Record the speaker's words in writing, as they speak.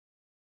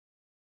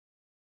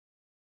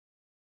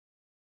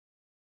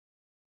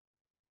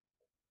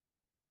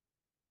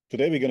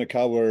Today we're going to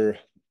cover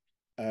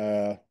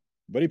a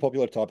very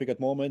popular topic at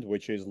the moment,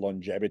 which is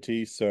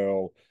longevity.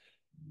 So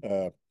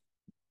uh,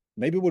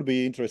 maybe it would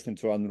be interesting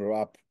to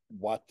unwrap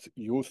what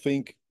you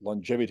think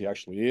longevity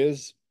actually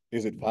is.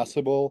 Is it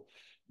possible?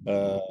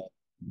 Uh,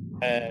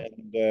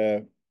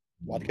 and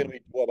what can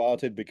we do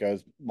about it?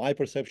 Because my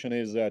perception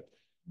is that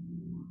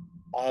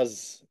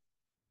as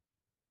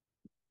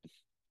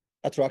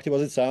attractive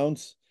as it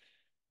sounds,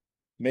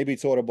 maybe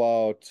it's all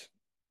about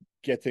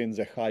getting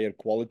the higher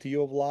quality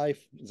of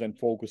life than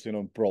focusing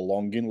on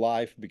prolonging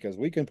life, because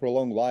we can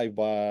prolong life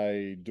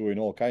by doing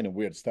all kind of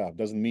weird stuff.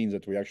 Doesn't mean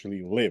that we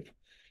actually live.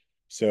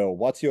 So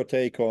what's your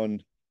take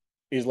on,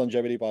 is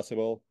longevity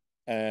possible,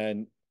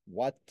 and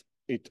what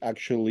it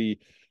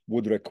actually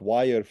would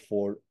require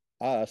for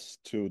us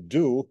to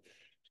do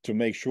to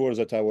make sure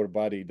that our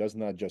body does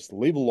not just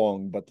live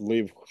long but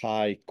live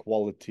high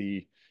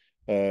quality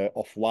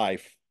of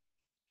life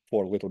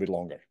for a little bit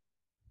longer?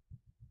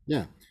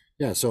 Yeah.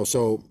 Yeah.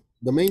 So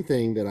the main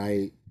thing that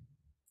I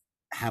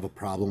have a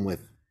problem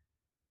with,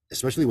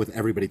 especially with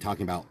everybody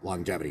talking about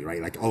longevity,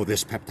 right? Like, oh,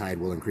 this peptide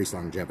will increase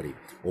longevity,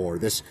 or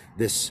this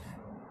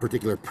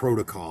particular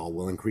protocol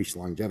will increase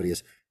longevity,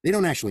 is they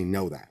don't actually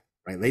know that,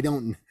 right?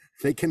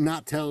 They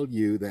cannot tell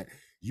you that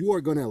you are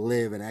going to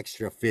live an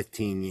extra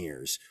 15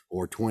 years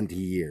or 20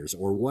 years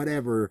or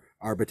whatever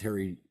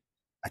arbitrary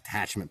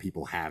attachment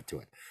people have to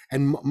it.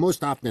 And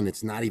most often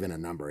it's not even a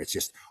number. It's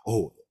just,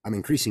 oh, I'm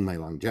increasing my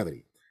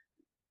longevity.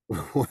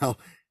 Well,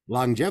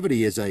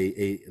 longevity is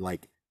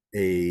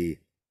a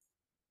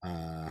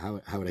how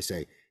would I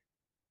say,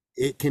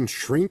 it can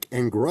shrink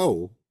and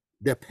grow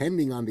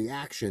depending on the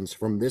actions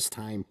from this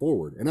time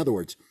forward. In other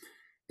words,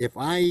 if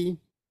I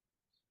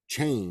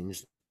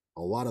changed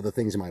a lot of the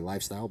things in my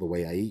lifestyle, the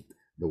way I eat,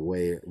 the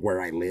way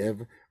where I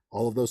live,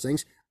 all of those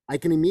things, I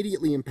can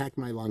immediately impact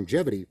my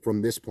longevity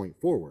from this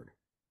point forward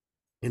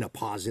in a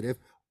positive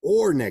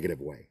or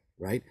negative way,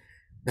 right?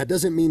 That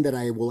doesn't mean that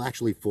I will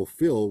actually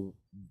fulfill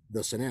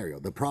the scenario.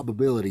 The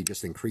probability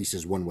just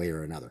increases one way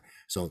or another.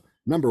 So,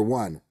 number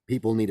one,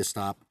 people need to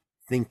stop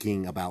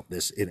thinking about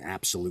this in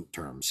absolute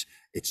terms.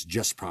 It's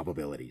just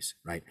probabilities,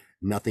 right?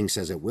 Nothing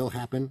says it will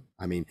happen.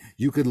 I mean,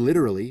 you could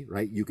literally,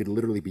 right? You could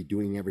literally be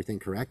doing everything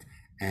correct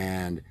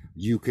and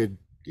you could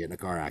get in a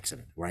car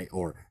accident, right?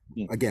 Or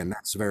again,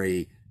 that's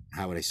very,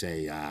 how would I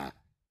say,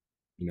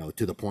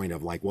 to the point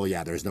of like, well,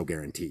 yeah, there's no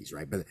guarantees,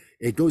 right? But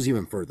it goes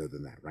even further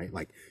than that, right?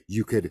 Like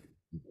you could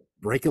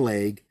break a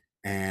leg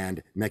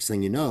and next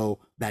thing you know,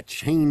 that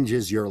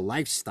changes your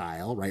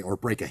lifestyle, right? Or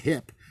break a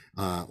hip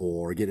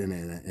or get in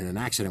an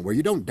accident where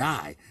you don't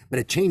die, but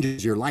it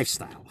changes your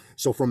lifestyle.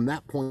 So from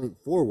that point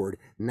forward,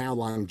 now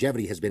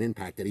longevity has been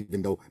impacted,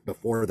 even though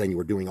before then you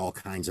were doing all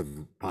kinds of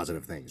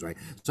positive things, right?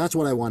 So that's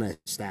what I want to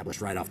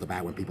establish right off the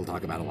bat when people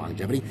talk about a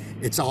longevity.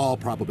 It's all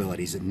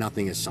probabilities and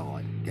nothing is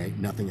solid, okay?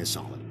 Nothing is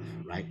solid,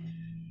 right?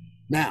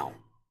 Now,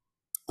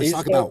 let's Is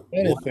talk there about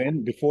what.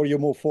 anything, before you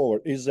move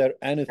forward, is there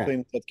Yeah.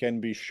 anything that can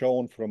be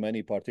shown from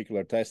any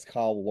particular test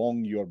how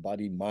long your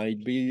body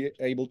might be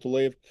able to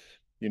live?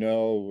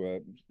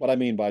 What I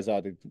mean by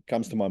that, it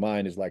comes to my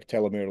mind is like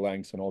telomere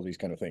lengths and all these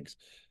kind of things.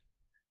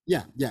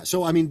 Yeah, yeah.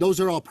 So I mean, those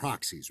are all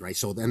proxies, right?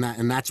 So then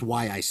that's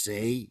why I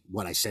say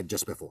what I said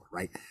just before,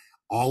 right?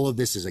 All of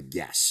this is a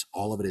guess.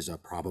 All of it is a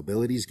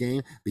probabilities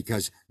game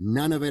because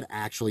none of it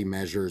actually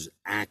measures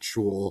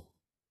actual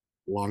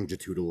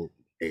longitudinal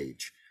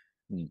age.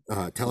 Mm.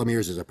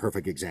 Telomeres is a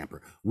perfect example.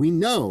 We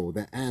know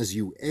that as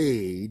you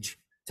age,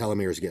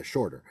 telomeres get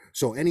shorter.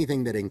 So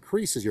anything that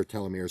increases your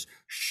telomeres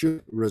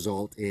should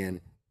result in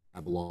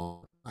a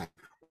long life.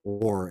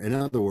 Or in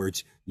other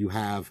words,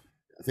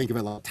 think of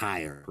it like a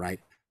tire, right?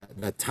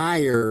 The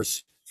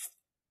tire's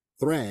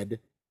thread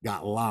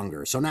got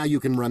longer. So now you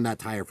can run that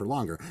tire for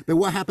longer. But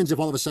what happens if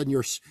all of a sudden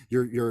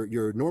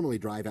you're normally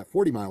drive at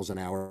 40 miles an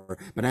hour,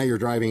 but now you're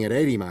driving at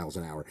 80 miles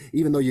an hour?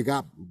 Even though you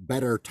got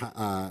better,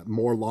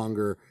 more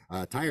longer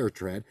tire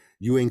tread,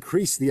 you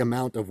increase the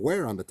amount of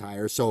wear on the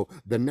tire. So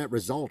the net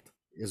result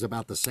is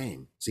about the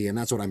same. See, and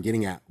that's what I'm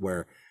getting at,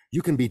 where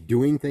you can be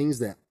doing things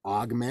that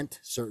augment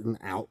certain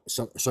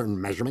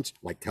measurements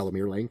like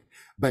telomere length,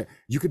 but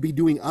you could be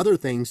doing other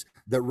things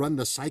that run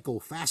the cycle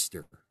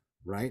faster,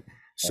 right? Right.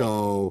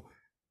 So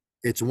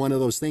it's one of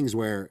those things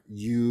where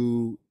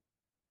you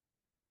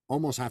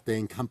almost have to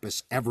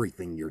encompass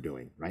everything you're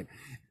doing, right?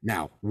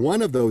 Now,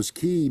 one of those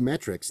key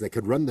metrics that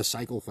could run the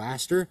cycle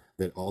faster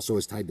that also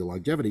is tied to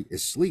longevity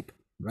is sleep,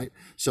 right?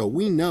 So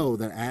we know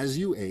that as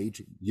you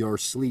age, your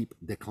sleep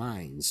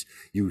declines.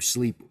 You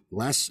sleep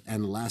less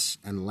and less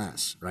and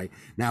less, right?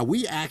 Now,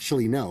 we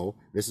actually know,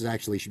 this has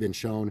actually been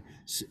shown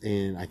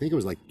in, I think it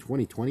was like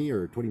 2020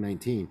 or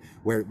 2019,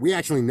 where we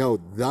actually know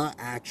the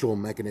actual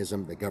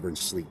mechanism that governs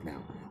sleep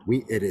now.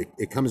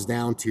 It comes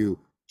down to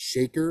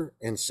Shaker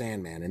and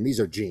Sandman, and these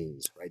are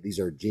genes, right? These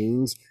are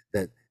genes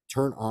that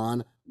turn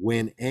on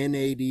when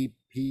NADPH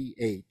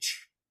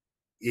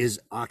is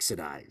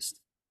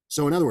oxidized.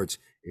 So in other words,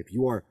 if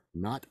you are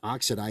not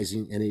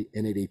oxidizing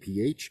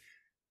NADPH,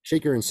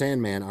 Shaker and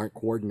Sandman aren't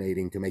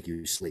coordinating to make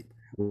you sleep.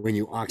 When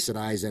you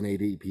oxidize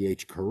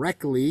NADPH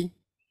correctly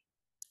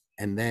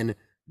and then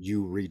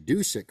you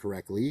reduce it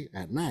correctly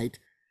at night,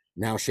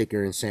 now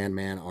Shaker and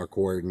Sandman are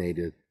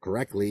coordinated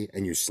correctly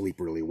and you sleep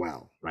really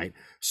well, right?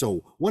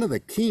 So one of the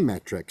key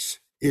metrics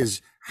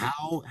is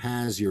how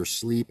has your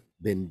sleep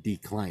been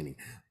declining?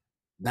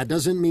 That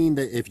doesn't mean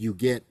that if you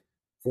get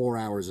 4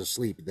 hours of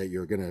sleep that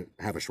you're going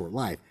to have a short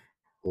life,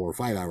 or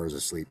 5 hours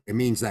of sleep. It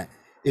means that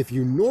if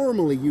you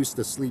normally used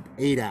to sleep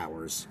 8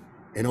 hours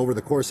and over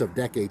the course of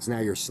decades now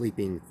you're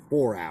sleeping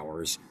 4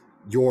 hours,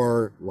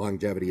 your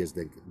longevity is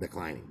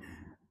declining.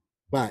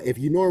 But if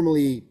you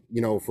normally,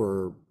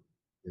 for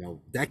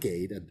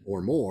decade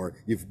or more,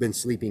 you've been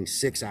sleeping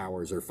 6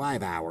 hours or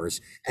 5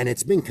 hours, and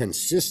it's been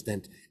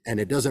consistent and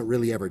it doesn't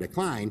really ever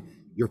decline,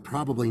 you're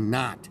probably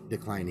not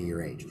declining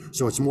your age.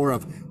 So it's more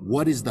of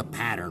what is the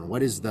pattern?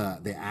 What is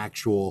the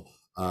actual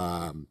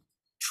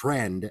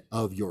trend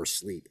of your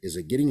sleep? Is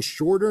it getting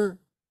shorter?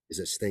 Is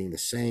it staying the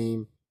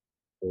same?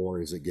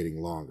 Or is it getting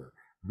longer?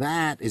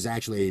 That is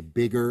actually a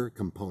bigger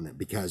component,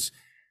 because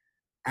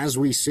as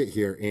we sit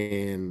here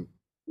in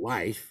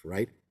life,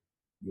 right?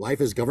 Life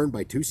is governed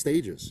by two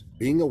stages: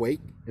 being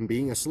awake and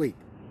being asleep.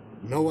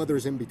 No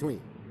others in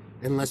between.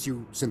 Unless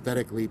you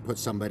synthetically put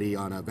somebody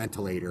on a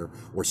ventilator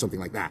or something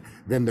like that,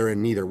 then they're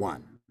in neither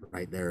one,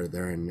 right?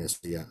 They're in this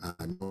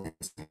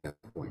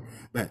point.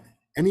 But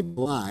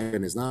anybody alive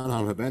and is not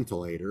on a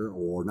ventilator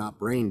or not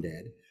brain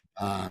dead,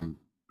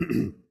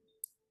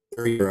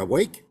 they're either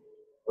awake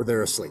or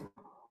they're asleep.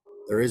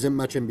 There isn't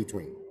much in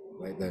between,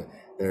 right?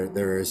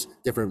 There's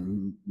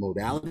different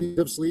modalities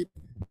of sleep,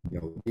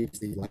 deep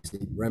sleep, light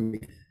sleep, REM,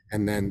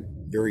 and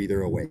then you're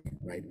either awake,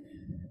 right?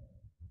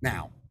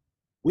 Now,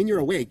 when you're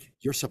awake,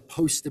 you're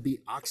supposed to be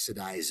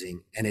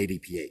oxidizing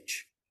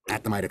NADPH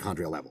at the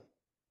mitochondrial level.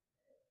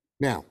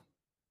 Now,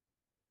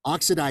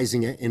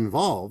 oxidizing it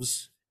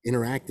involves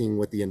interacting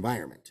with the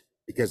environment,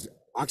 because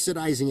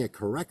oxidizing it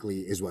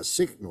correctly is what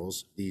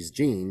signals these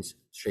genes,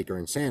 Shaker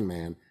and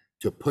Sandman,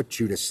 to put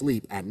you to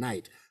sleep at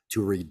night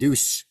to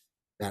reduce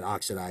that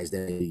oxidized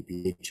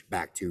NADPH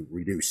back to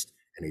reduced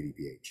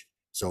NADPH.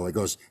 So it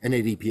goes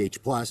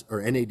NADPH plus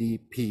or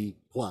NADP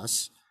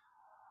plus,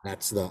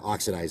 that's the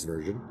oxidized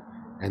version.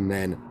 And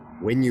then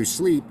when you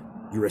sleep,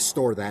 you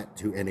restore that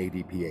to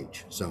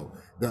NADPH. So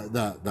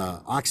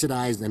the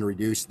oxidized and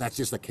reduced, that's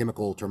just a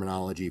chemical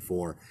terminology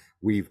for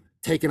we've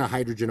taken a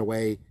hydrogen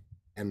away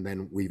and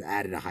then we've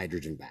added a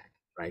hydrogen back,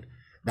 right?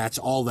 That's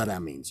all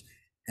that means.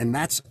 And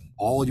that's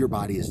all your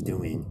body is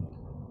doing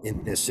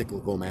in this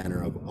cyclical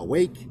manner of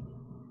awake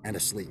and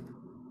asleep.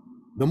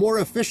 The more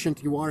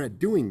efficient you are at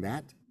doing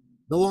that,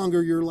 the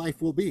longer your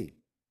life will be.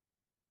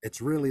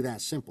 It's really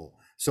that simple.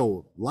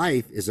 So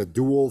life is a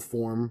dual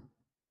form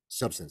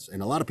substance.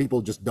 And a lot of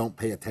people just don't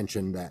pay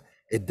attention that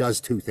it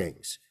does two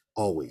things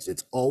always.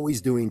 It's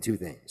always doing two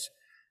things.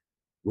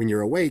 When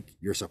you're awake,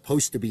 you're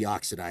supposed to be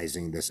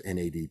oxidizing this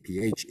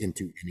NADPH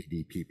into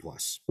NADP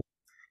plus.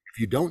 If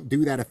you don't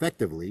do that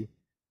effectively,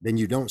 then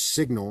you don't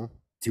signal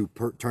to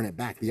turn it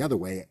back the other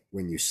way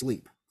when you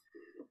sleep.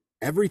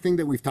 Everything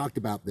that we've talked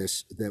about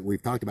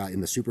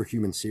in the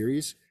Superhuman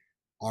series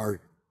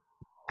are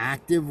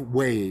active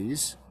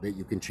ways that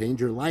you can change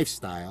your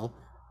lifestyle,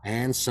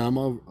 and some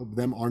of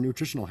them are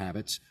nutritional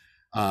habits,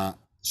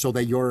 so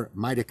that your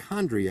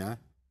mitochondria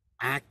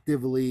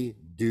actively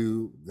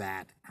do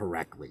that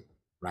correctly,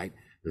 right?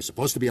 There's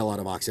supposed to be a lot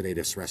of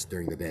oxidative stress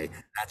during the day.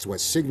 That's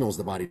what signals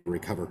the body to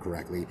recover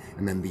correctly.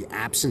 And then the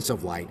absence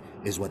of light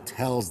is what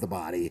tells the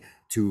body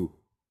to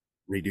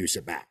reduce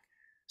it back.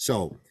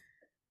 So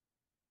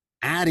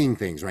adding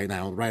things right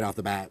now, right off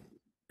the bat,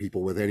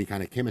 people with any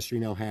kind of chemistry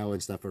know-how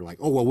and stuff are like,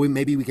 oh, well,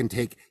 maybe we can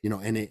take,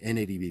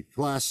 NADB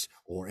plus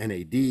or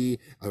NAD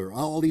or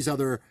all these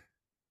other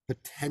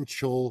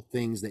potential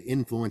things that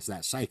influence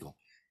that cycle.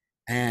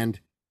 And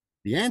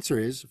the answer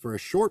is, for a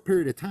short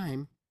period of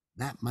time,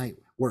 that might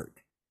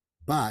work.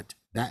 But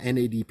that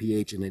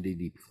NADPH and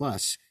NAD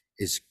plus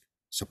is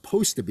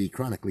supposed to be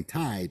chronically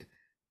tied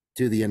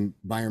to the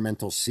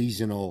environmental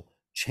seasonal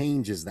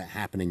changes that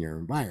happen in your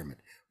environment.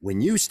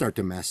 When you start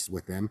to mess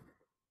with them,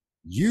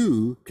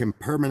 you can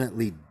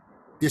permanently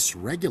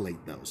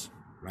dysregulate those,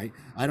 right?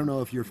 I don't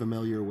know if you're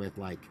familiar with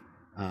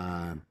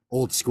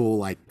old school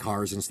like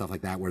cars and stuff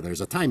like that, where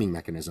there's a timing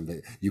mechanism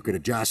that you could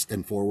adjust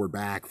and forward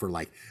back for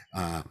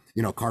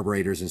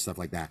carburetors and stuff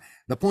like that.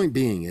 The point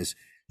being is,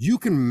 you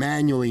can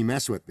manually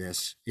mess with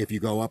this if you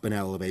go up an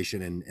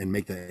elevation and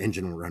make the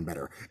engine run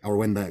better. Or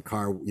when the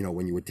car,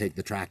 when you would take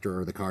the tractor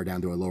or the car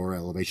down to a lower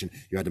elevation,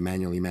 you had to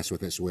manually mess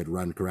with it so it would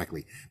run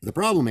correctly. But the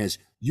problem is,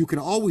 you can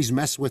always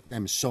mess with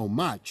them so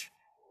much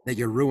that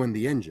you ruin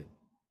the engine,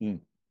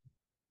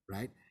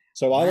 right?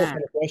 So I also have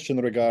a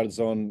question regards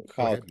on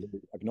how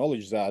to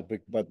acknowledge that,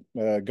 but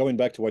going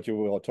back to what you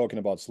were talking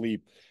about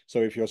sleep.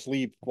 So if your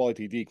sleep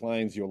quality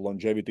declines, your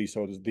longevity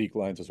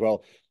declines as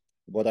well.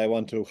 What I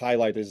want to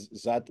highlight is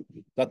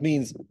that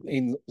means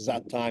in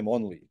that time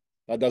only.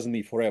 That doesn't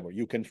mean forever.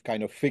 You can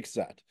kind of fix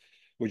that,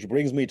 which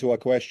brings me to a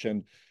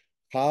question: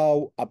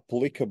 how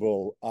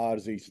applicable are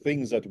these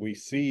things that we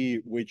see,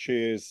 which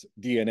is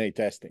DNA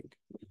testing?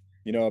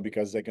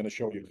 Because they're going to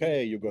show you,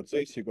 hey, you got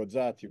this, you got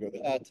that, you got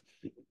that.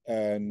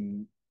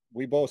 And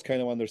we both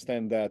kind of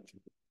understand that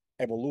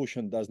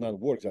evolution does not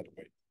work that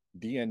way.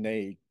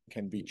 DNA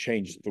can be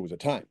changed through the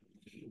time.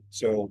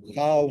 So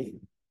how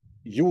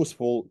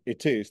useful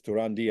it is to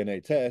run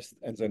DNA test,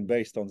 and then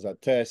based on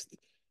that test,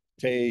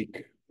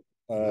 take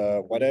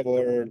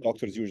whatever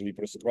doctors usually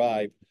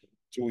prescribe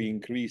to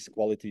increase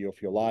quality of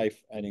your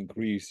life and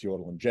increase your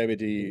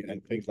longevity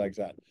and things like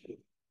that.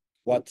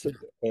 What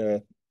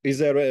is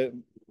there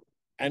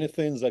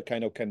anything that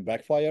kind of can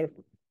backfire?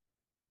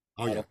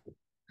 Oh yeah,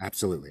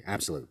 absolutely,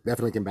 absolutely,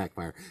 definitely can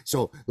backfire.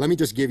 So let me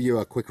just give you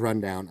a quick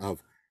rundown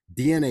of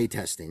DNA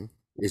testing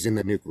is in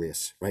the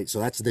nucleus, right? So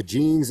that's the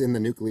genes in the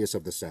nucleus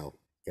of the cell.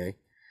 Okay,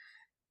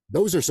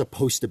 those are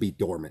supposed to be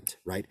dormant,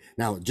 right?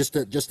 Now, just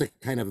to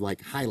kind of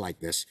like highlight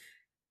this,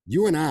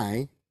 you and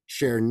I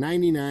share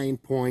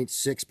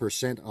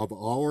 99.6% of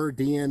our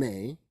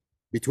DNA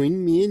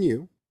between me and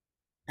you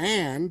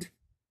and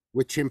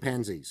with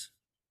chimpanzees.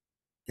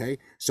 Okay,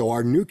 so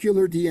our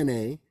nuclear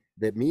DNA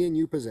that me and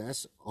you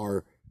possess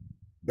are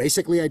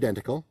basically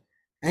identical.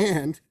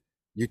 And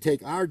you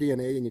take our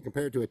DNA and you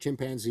compare it to a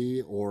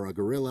chimpanzee or a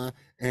gorilla,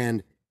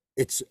 and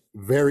it's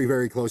very,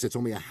 very close. It's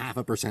only a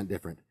 0.5%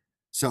 different.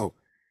 So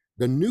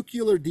the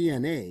nuclear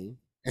DNA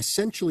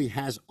essentially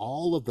has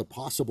all of the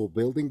possible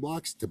building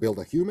blocks to build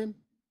a human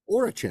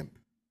or a chimp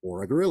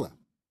or a gorilla,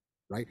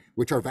 right?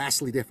 Which are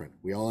vastly different.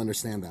 We all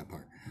understand that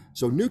part.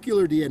 So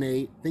nuclear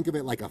DNA, think of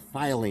it like a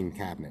filing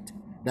cabinet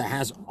that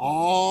has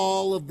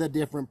all of the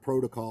different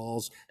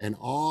protocols and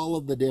all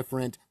of the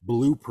different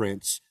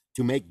blueprints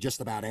to make just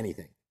about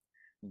anything.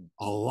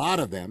 A lot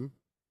of them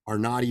are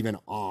not even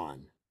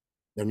on.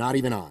 They're not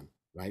even on,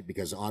 right?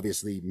 Because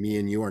obviously me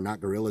and you are not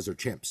gorillas or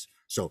chimps.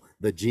 So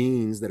the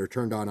genes that are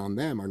turned on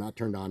them are not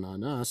turned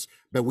on us,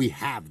 but we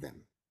have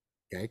them.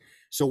 Okay.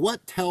 So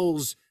what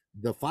tells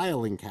the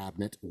filing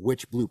cabinet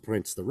which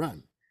blueprints to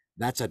run?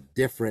 That's a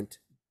different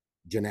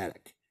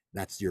genetic.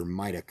 That's your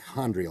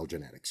mitochondrial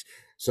genetics.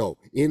 So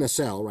in a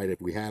cell, right,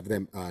 if we have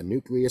them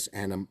nucleus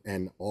and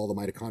all the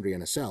mitochondria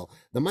in a cell,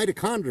 the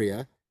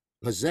mitochondria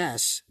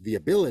possess the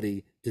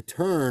ability to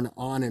turn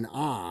on and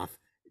off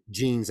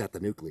genes at the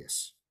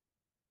nucleus.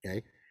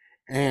 Okay.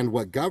 And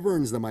what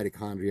governs the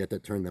mitochondria to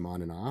turn them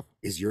on and off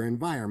is your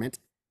environment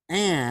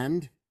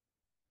and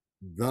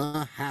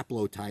the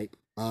haplotype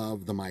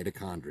of the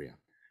mitochondria.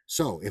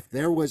 So if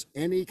there was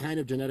any kind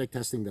of genetic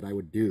testing that I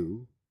would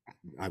do,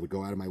 I would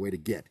go out of my way to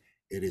get,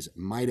 it is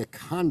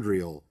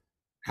mitochondrial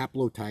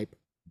haplotype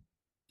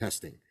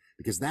testing,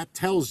 because that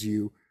tells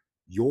you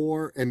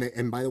your,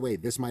 and by the way,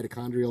 this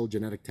mitochondrial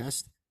genetic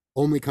test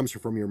only comes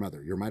from your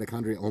mother. Your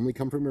mitochondria only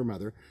come from your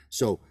mother.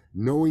 So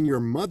knowing your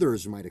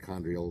mother's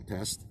mitochondrial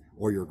test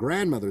or your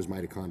grandmother's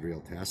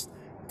mitochondrial test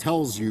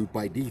tells you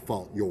by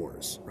default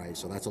yours, right?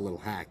 So that's a little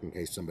hack in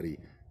case somebody,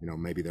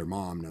 maybe their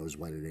mom knows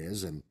what it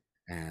is, and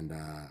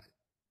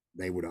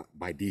they would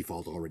by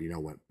default already know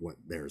what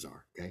theirs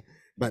are. Okay,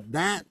 but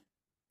that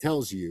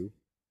tells you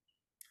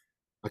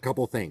a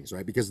couple things,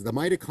 right? Because the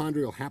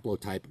mitochondrial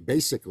haplotype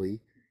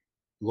basically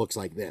looks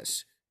like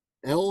this.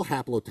 L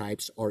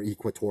haplotypes are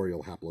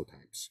equatorial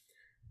haplotypes.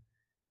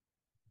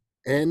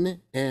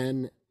 N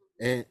and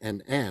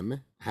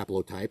M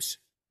haplotypes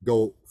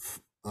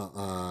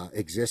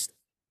exist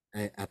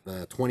at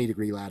the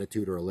 20-degree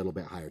latitude or a little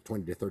bit higher,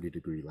 20 to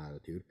 30-degree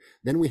latitude.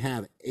 Then we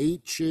have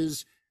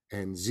H's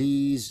and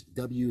Z's,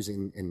 W's,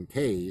 and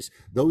K's.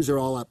 Those are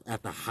all up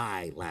at the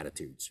high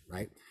latitudes,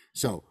 right?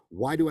 So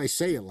why do I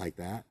say it like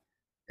that?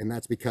 And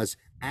that's because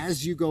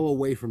as you go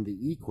away from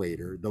the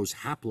equator, those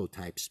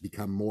haplotypes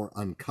become more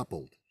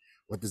uncoupled.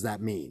 What does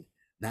that mean?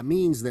 That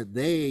means that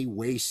they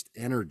waste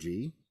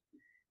energy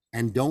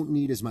and don't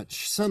need as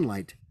much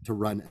sunlight to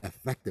run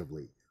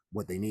effectively.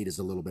 What they need is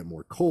a little bit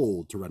more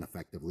cold to run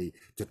effectively,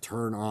 to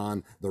turn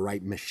on the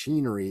right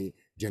machinery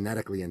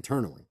genetically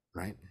internally,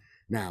 right?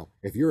 Now,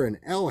 if you're an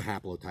L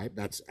haplotype,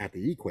 that's at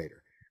the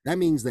equator. That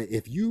means that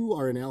if you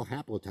are an L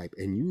haplotype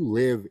and you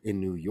live in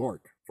New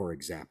York, for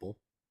example,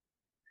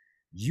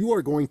 you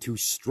are going to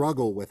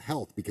struggle with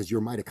health because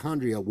your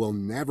mitochondria will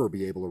never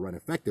be able to run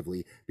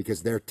effectively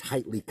because they're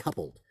tightly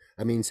coupled.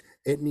 That means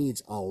it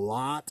needs a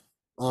lot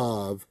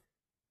of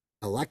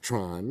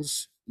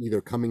electrons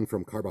either coming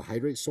from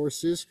carbohydrate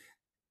sources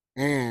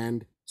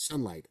and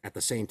sunlight at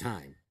the same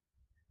time,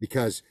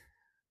 because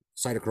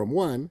cytochrome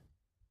 1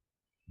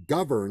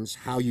 governs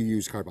how you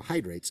use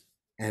carbohydrates,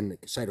 and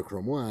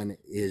cytochrome 1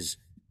 is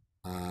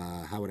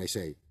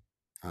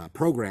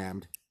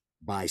programmed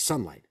by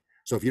sunlight.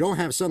 So if you don't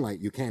have sunlight,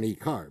 you can't eat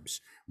carbs.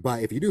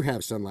 But if you do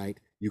have sunlight,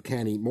 you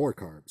can eat more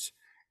carbs.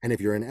 And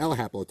if you're an L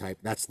haplotype,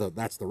 that's the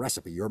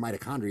recipe. Your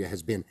mitochondria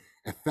has been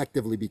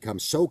effectively become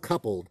so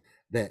coupled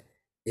that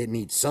it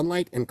needs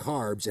sunlight and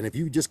carbs. And if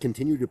you just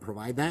continue to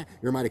provide that,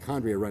 your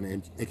mitochondria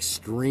run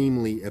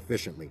extremely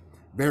efficiently,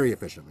 very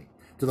efficiently,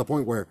 to the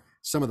point where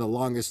some of the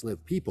longest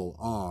lived people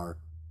are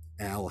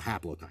L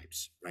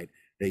haplotypes, right?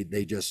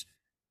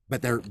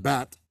 But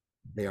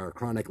they are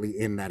chronically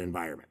in that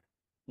environment.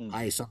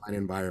 High sunlight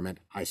environment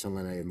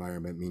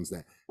means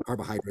that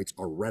carbohydrates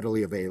are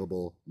readily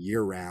available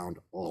year round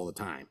all the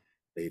time.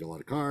 They eat a lot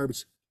of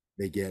carbs,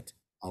 they get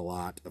a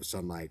lot of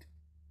sunlight,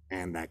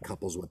 and that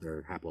couples with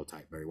their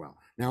haplotype very well.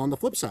 Now, on the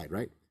flip side,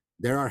 right,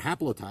 there are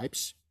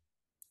haplotypes.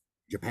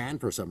 Japan,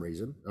 for some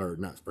reason, or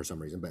not for some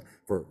reason, but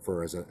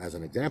for as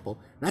an example,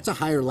 that's a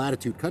higher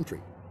latitude country.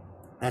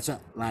 That's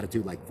a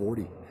latitude like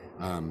 40,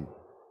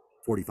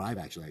 45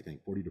 actually, I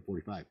think 40 to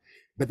 45.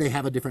 But they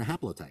have a different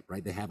haplotype,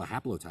 right? They have a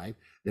haplotype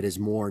that is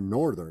more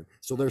northern,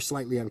 so they're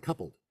slightly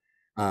uncoupled.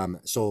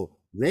 So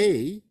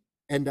they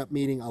end up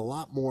eating a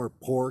lot more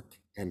pork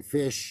and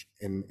fish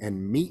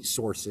and meat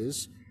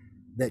sources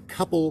that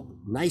couple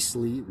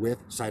nicely with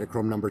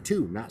cytochrome number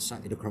 2, not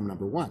cytochrome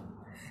number 1.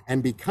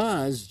 And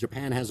because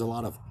Japan has a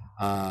lot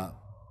of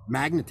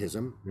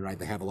magnetism, right?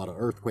 They have a lot of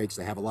earthquakes,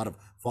 they have a lot of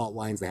fault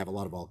lines, they have a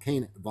lot of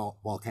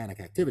volcanic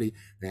activity,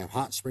 they have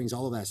hot springs,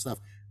 all of that stuff.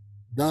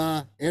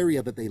 The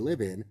area that they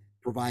live in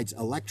provides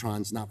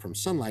electrons not from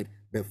sunlight,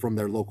 but from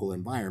their local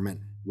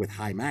environment with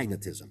high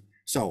magnetism.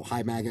 So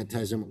high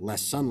magnetism,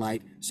 less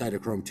sunlight,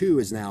 cytochrome 2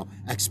 is now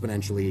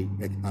exponentially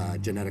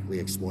genetically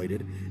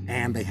exploited,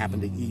 and they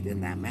happen to eat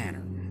in that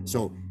manner.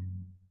 So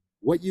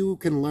what you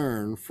can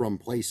learn from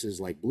places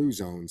like blue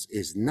zones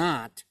is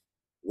not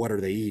what are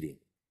they eating,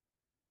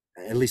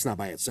 at least not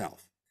by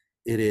itself.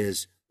 It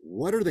is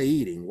what are they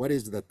eating? What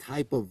is the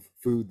type of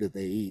food that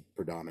they eat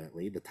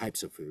predominantly, the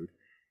types of food,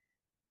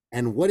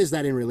 and what is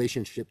that in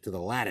relationship to the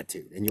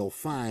latitude? And you'll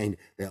find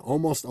that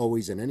almost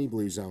always in any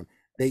blue zone,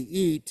 they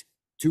eat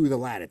to the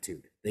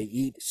latitude. They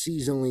eat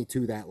seasonally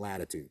to that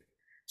latitude.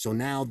 So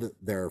now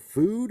their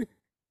food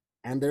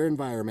and their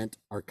environment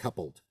are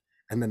coupled.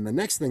 And then the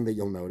next thing that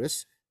you'll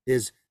notice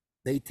is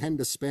they tend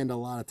to spend a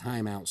lot of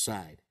time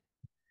outside.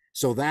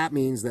 So that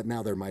means that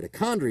now their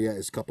mitochondria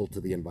is coupled to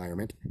the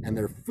environment and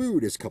their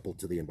food is coupled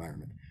to the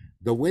environment.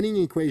 The winning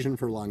equation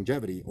for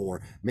longevity,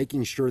 or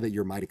making sure that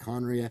your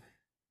mitochondria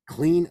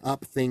clean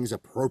up things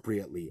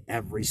appropriately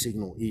every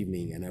single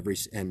evening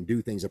and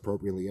do things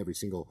appropriately every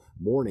single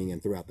morning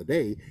and throughout the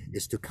day,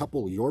 is to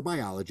couple your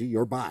biology,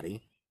 your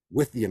body,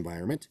 with the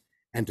environment,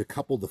 and to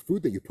couple the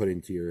food that you put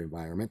into your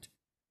environment,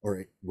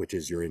 or which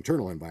is your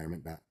internal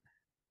environment,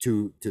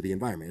 to the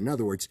environment. In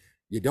other words,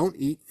 you don't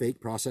eat fake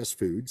processed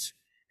foods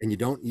and you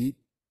don't eat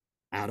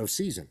out of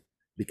season,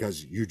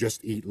 because you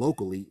just eat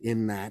locally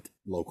in that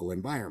local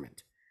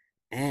environment.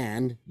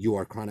 And you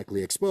are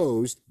chronically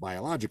exposed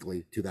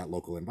biologically to that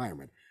local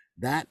environment.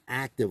 That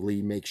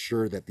actively makes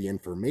sure that the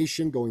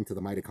information going to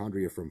the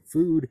mitochondria from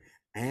food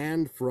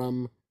and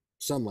from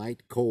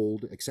sunlight,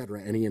 cold,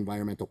 etc., any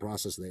environmental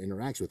process that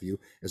interacts with you,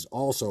 is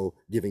also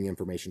giving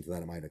information to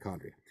that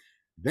mitochondria.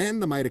 Then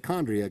the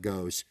mitochondria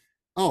goes,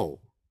 oh,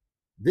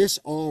 this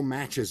all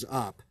matches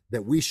up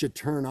that we should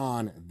turn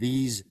on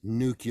these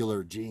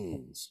nuclear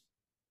genes,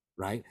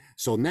 right?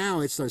 So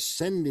now it starts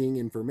sending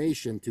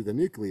information to the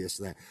nucleus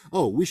that,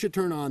 oh, we should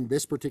turn on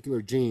this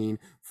particular gene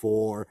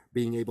for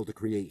being able to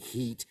create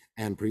heat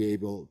and be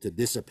able to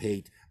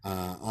dissipate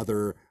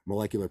other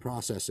molecular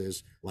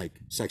processes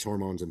like sex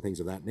hormones and things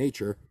of that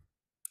nature,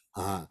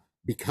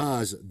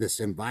 because this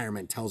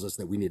environment tells us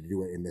that we need to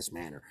do it in this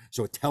manner.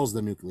 So it tells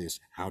the nucleus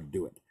how to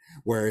do it.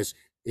 Whereas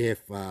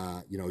if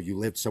you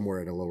lived somewhere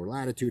at a lower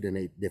latitude and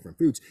ate different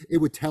foods, it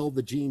would tell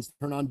the genes to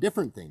turn on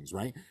different things,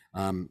 right?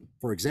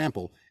 For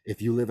example,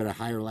 if you live at a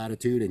higher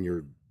latitude and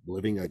you're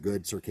living a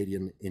good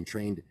circadian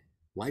entrained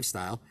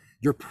lifestyle,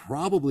 you're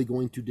probably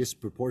going to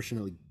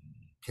disproportionately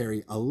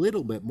carry a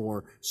little bit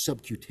more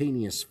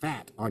subcutaneous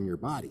fat on your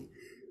body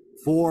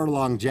for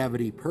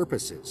longevity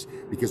purposes,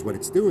 because what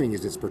it's doing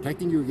is it's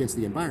protecting you against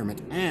the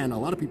environment. And a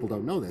lot of people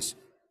don't know this.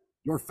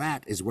 Your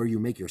fat is where you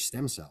make your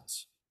stem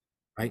cells,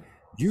 right?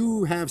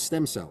 You have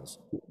stem cells.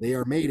 They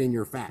are made in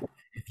your fat.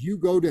 If you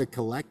go to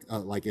collect,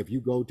 if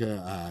you go to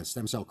a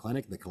stem cell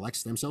clinic that collects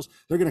stem cells,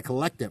 they're going to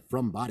collect it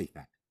from body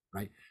fat,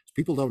 right? So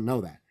people don't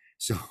know that.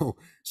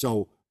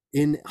 So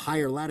in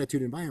higher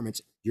latitude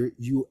environments,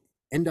 you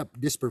end up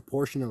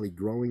disproportionately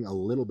growing a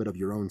little bit of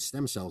your own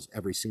stem cells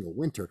every single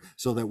winter,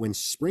 so that when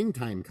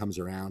springtime comes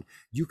around,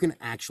 you can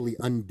actually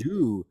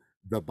undo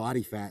the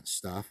body fat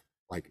stuff,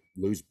 like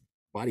lose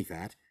body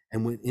fat.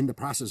 And when in the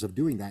process of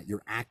doing that,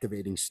 you're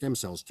activating stem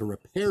cells to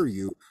repair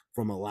you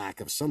from a lack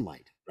of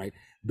sunlight, right?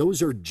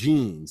 Those are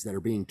genes that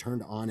are being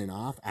turned on and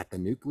off at the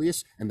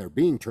nucleus, and they're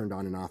being turned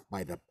on and off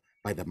by the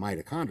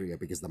mitochondria,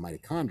 because the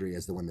mitochondria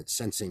is the one that's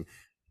sensing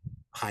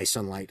high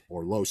sunlight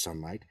or low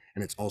sunlight,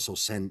 and it's also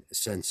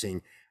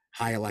sensing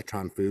high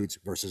electron foods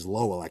versus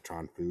low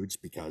electron foods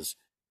because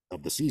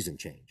of the season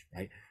change,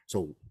 right?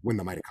 So when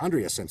the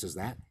mitochondria senses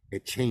that,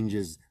 it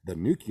changes the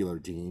nuclear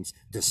genes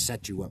to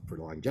set you up for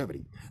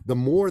longevity. The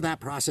more that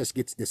process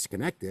gets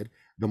disconnected,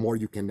 the more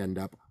you can end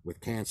up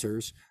with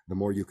cancers, the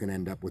more you can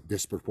end up with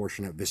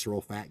disproportionate visceral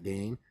fat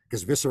gain,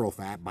 because visceral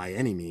fat by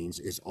any means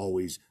is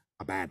always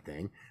a bad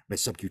thing, but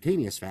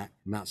subcutaneous fat,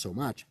 not so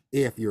much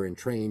if you're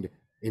entrained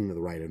into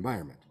the right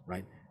environment,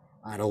 right?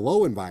 At a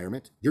low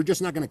environment, you're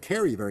just not going to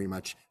carry very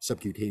much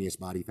subcutaneous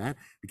body fat,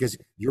 because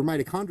your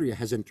mitochondria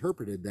has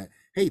interpreted that,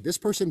 hey, this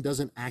person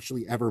doesn't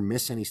actually ever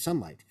miss any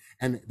sunlight.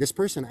 And this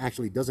person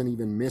actually doesn't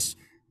even miss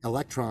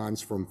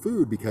electrons from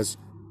food, because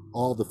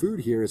all the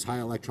food here is high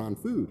electron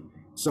food.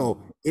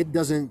 So it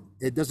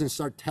doesn't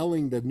start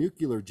telling the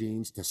nuclear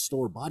genes to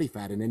store body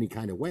fat in any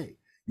kind of way.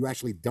 You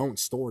actually don't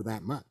store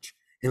that much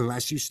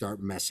unless you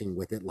start messing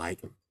with it,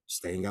 like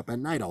staying up at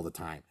night all the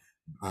time,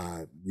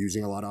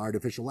 using a lot of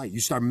artificial light. You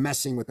start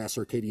messing with that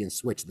circadian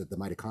switch that the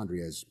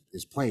mitochondria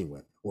is playing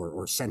with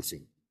or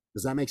sensing.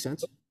 Does that make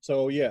sense?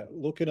 So yeah,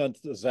 looking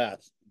at that,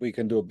 we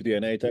can do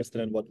DNA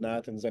testing and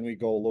whatnot, and then we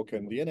go look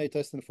in DNA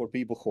testing for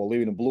people who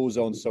live in a blue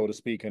zone, so to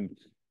speak. And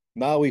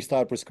now we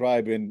start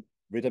prescribing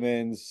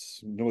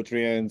vitamins,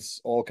 nutrients,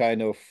 all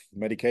kind of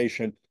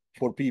medication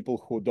for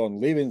people who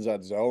don't live in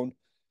that zone.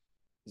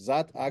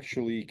 That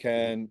actually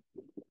can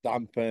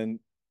dampen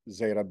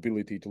their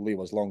ability to live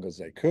as long as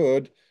they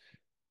could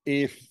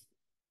if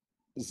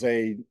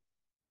they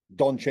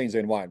don't change the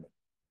environment.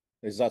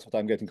 Is that what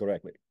I'm getting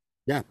correctly?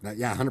 Yeah,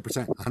 yeah,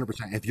 100%,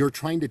 100%. If you're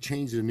trying to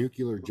change the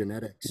nuclear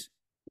genetics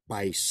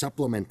by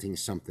supplementing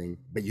something,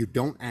 but you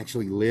don't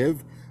actually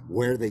live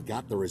where they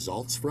got the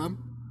results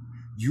from,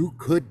 you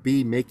could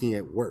be making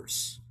it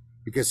worse.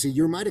 Because see,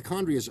 your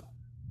mitochondria is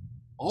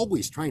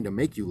always trying to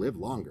make you live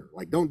longer.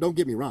 Like, don't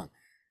get me wrong.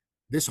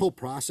 This whole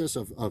process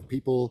of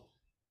people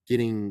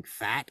getting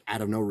fat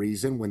out of no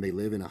reason when they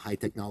live in a high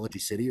technology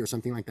city or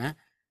something like that,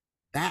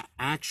 that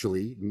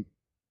actually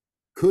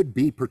could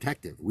be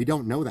protective. We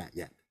don't know that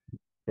yet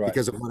Right.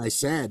 because of what I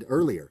said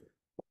earlier.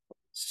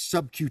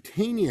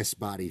 Subcutaneous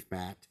body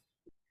fat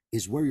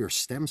is where your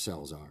stem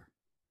cells are,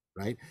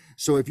 right?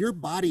 So if your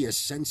body is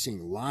sensing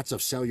lots of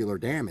cellular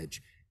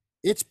damage,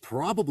 it's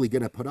probably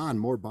going to put on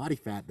more body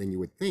fat than you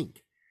would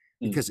think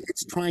because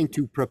it's trying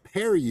to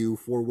prepare you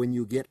for when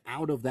you get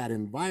out of that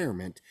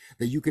environment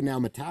that you can now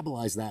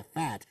metabolize that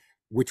fat,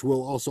 which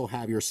will also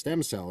have your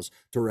stem cells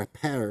to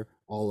repair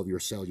all of your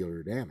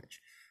cellular damage.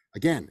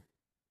 Again,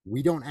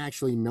 we don't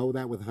actually know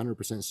that with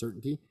 100%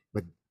 certainty,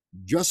 but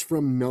just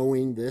from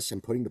knowing this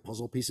and putting the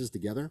puzzle pieces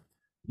together,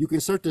 you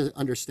can start to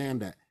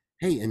understand that,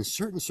 hey, in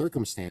certain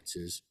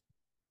circumstances,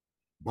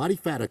 body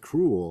fat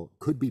accrual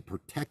could be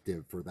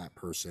protective for that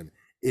person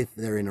if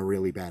they're in a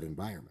really bad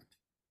environment.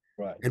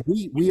 Right. And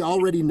we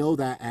already know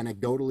that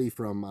anecdotally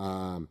from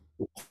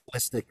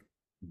holistic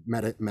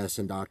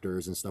medicine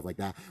doctors and stuff like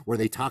that, where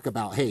they talk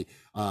about, hey,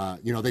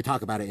 they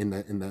talk about it in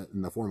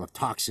the form of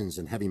toxins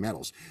and heavy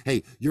metals.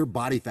 Hey, your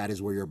body fat is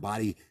where your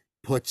body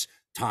puts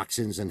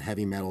toxins and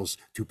heavy metals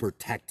to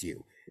protect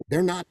you.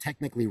 They're not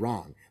technically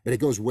wrong, but it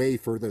goes way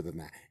further than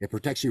that. It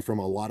protects you from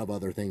a lot of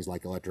other things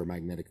like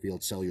electromagnetic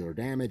field, cellular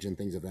damage, and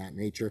things of that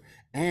nature.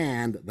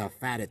 And the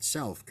fat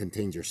itself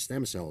contains your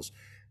stem cells.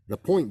 The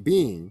point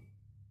being,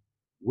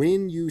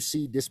 when you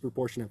see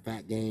disproportionate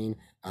fat gain,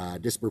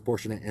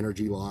 disproportionate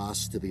energy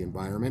loss to the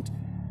environment,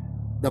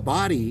 the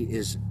body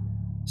is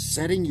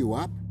setting you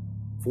up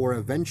for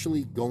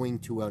eventually going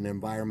to an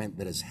environment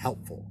that is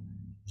helpful.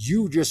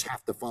 You just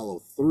have to follow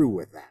through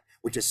with that,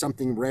 which is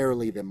something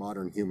rarely that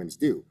modern humans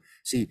do.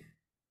 See,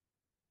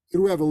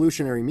 through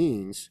evolutionary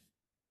means,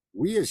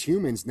 we as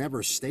humans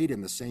never stayed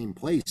in the same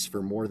place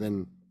for more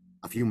than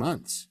a few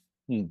months.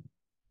 Hmm.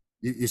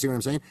 You see what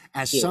I'm saying?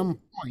 At Yeah. some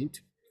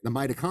point, the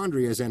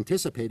mitochondria is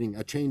anticipating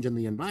a change in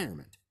the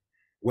environment,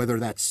 whether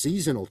that's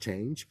seasonal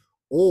change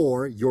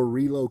or you're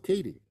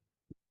relocating.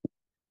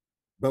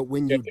 But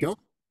when Yeah. you don't,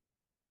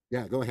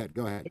 yeah, go ahead,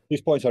 go ahead.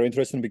 These points are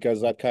interesting because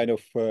that kind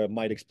of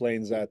might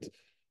explain that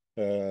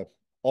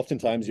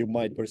oftentimes you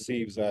might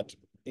perceive that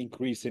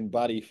increase in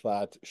body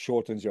fat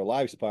shortens your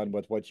lifespan,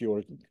 but what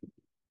you're,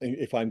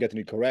 if I'm getting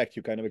it correct,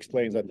 you kind of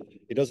explains that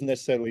it doesn't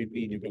necessarily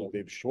mean you're going to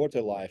live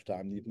shorter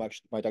lifetime. It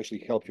might actually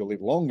help you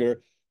live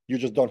longer. You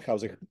just don't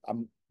have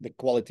the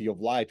quality of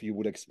life you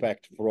would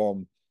expect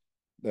from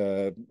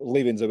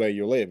living the way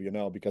you live,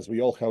 because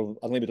we all have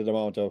unlimited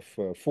amount of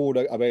food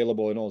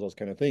available and all those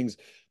kind of things.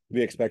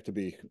 We expect to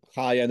be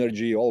high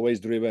energy, always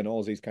driven,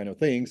 all these kind of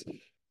things.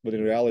 But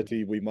in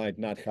reality, we might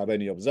not have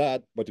any of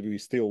that, but we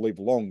still live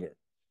longer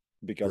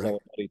because our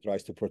Correct. body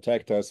tries to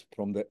protect us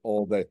from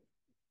all the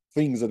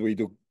things that we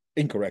do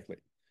incorrectly.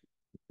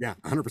 Yeah,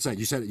 100%.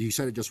 You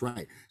said it just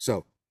right.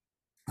 So,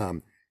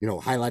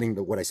 highlighting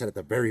what I said at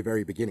the very,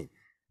 very beginning,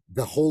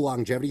 the whole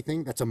longevity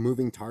thing, that's a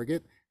moving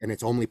target and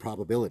it's only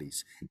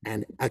probabilities.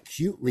 And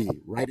acutely,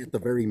 right at the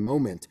very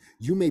moment,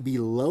 you may be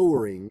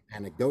lowering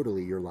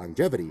anecdotally your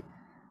longevity,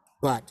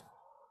 but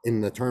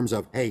in the terms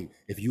of, hey,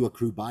 if you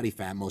accrue body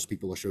fat, most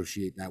people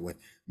associate that with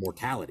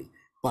mortality.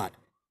 But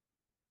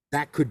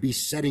that could be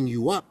setting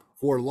you up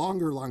for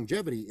longer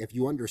longevity if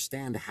you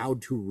understand how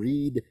to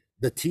read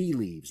the tea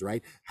leaves,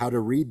 right? How to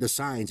read the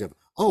signs of,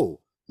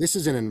 oh, this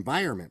is an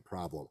environment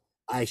problem.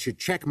 I should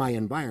check my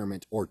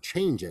environment or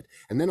change it.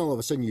 And then all of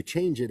a sudden you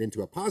change it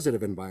into a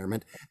positive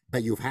environment,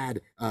 but you've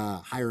had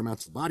higher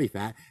amounts of body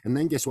fat. And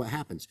then guess what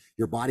happens?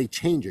 Your body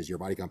changes, your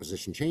body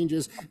composition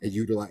changes,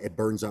 it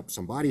burns up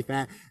some body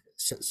fat.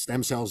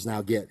 Stem cells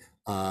now get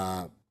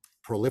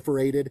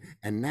proliferated,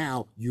 and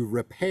now you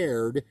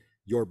repaired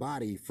your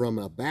body from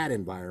a bad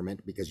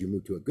environment because you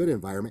moved to a good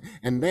environment.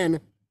 And then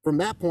from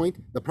that point,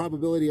 the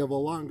probability of a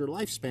longer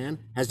lifespan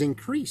has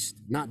increased,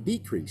 not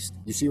decreased.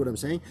 You see what I'm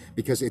saying?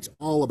 Because it's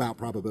all about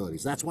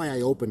probabilities. That's why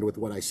I opened with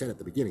what I said at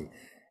the beginning.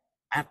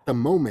 At the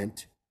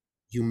moment,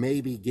 you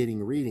may be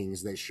getting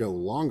readings that show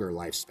longer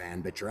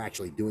lifespan, but you're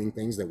actually doing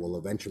things that will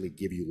eventually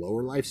give you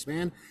lower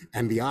lifespan.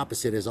 And the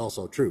opposite is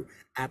also true.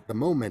 At the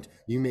moment,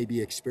 you may be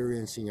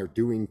experiencing or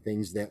doing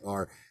things that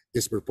are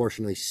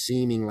disproportionately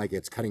seeming like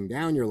it's cutting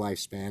down your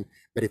lifespan,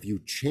 but if you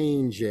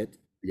change it,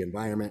 the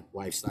environment,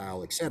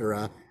 lifestyle,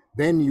 etc.,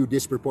 then you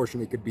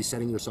disproportionately could be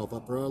setting yourself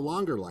up for a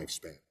longer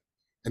lifespan.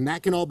 And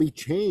that can all be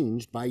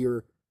changed by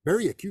your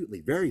very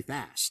acutely, very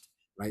fast,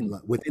 right?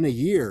 Within a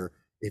year,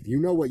 if you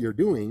know what you're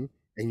doing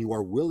and you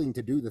are willing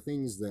to do the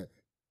things that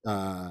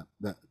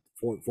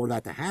for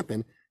that to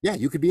happen, yeah,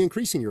 you could be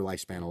increasing your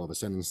lifespan all of a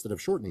sudden instead of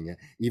shortening it,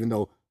 even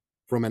though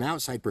from an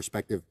outside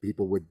perspective,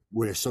 people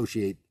would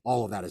associate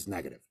all of that as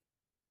negative.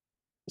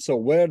 So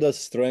where does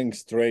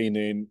strength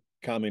training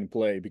come in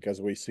play?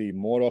 Because we see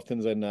more often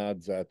than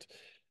not that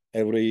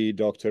every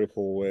doctor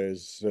who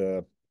is,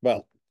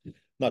 well,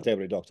 not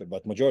every doctor,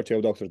 but majority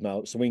of doctors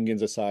now swing in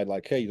the side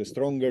like, hey, the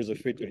stronger, the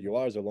fitter you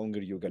are, the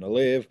longer you're going to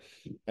live.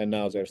 And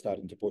now they're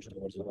starting to push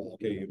towards,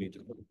 okay, you need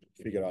to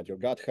figure out your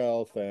gut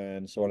health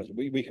and so on.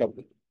 We have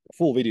a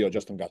full video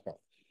just on gut health.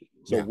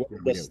 So Yeah, where yeah,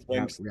 we does do.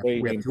 strength We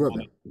have training two of come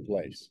them. into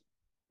place?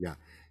 Yeah,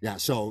 yeah.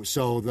 So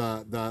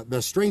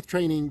the strength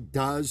training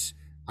does,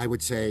 I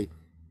would say,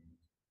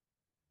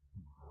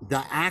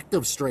 the act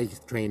of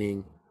strength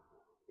training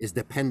is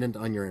dependent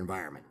on your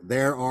environment.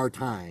 There are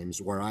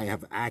times where I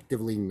have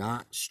actively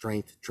not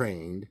strength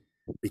trained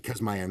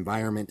because my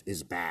environment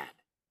is bad.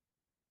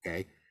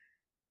 Okay.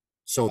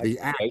 So Like, the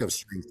act okay. of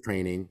strength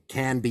training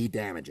can be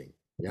damaging.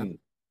 Yeah. Mm.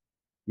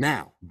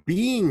 Now,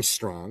 being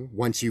strong,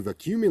 once you've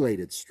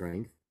accumulated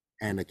strength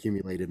and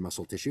accumulated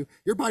muscle tissue,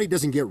 your body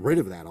doesn't get rid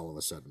of that all of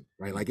a sudden,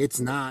 right? Like it's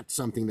not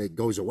something that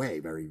goes away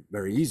very,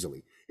 very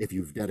easily. If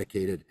you've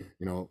dedicated,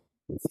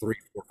 3,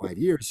 4, 5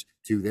 years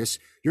to this,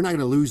 you're not going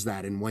to lose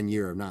that in 1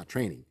 year of not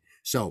training.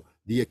 So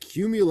the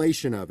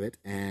accumulation of it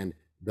and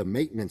the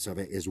maintenance of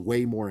it is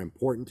way more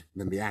important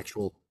than the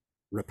actual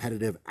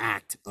repetitive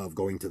act of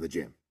going to the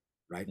gym,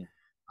 right?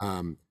 Mm.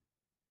 Um,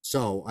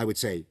 so I would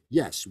say,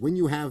 yes, when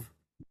you have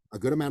a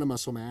good amount of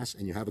muscle mass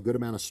and you have a good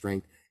amount of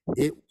strength,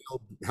 it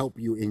will help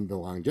you in the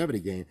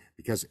longevity game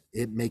because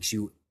it makes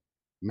you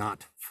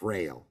not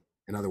frail.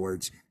 In other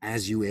words,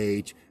 as you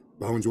age,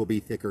 bones will be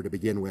thicker to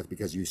begin with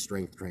because you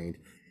strength trained,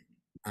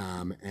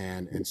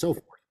 and so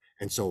forth.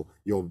 And so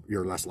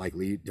you're less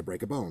likely to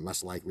break a bone,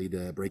 less likely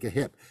to break a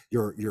hip.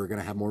 You're going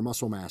to have more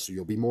muscle mass, so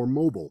you'll be more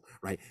mobile,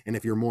 right? And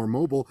if you're more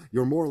mobile,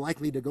 you're more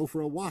likely to go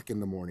for a walk in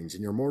the mornings,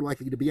 and you're more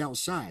likely to be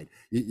outside.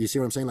 You see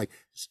what I'm saying? Like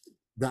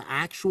the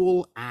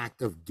actual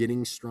act of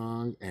getting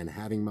strong and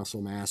having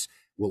muscle mass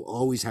will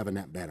always have a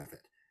net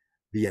benefit.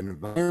 The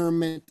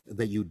environment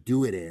that you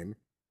do it in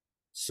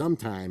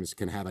sometimes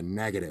can have a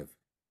negative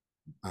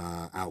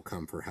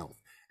outcome for health.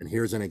 And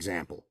here's an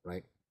example,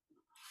 right?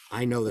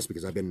 I know this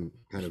because I've been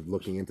kind of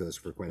looking into this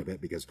for quite a bit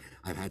because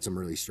I've had some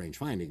really strange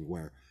finding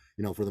where,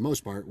 for the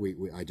most part,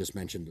 I just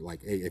mentioned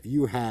like, hey, if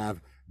you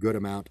have good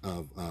amount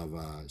of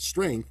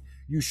strength,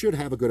 you should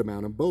have a good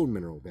amount of bone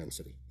mineral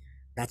density.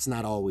 That's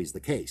not always the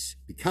case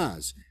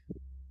because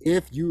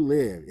if you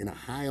live in a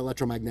high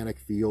electromagnetic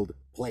field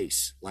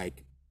place,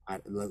 like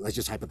let's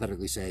just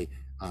hypothetically say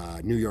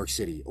New York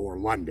City or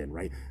London,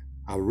 right?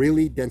 A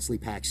really densely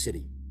packed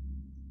city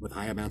with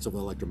high amounts of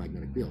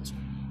electromagnetic fields,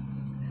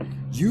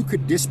 you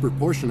could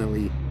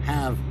disproportionately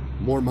have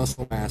more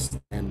muscle mass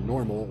than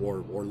normal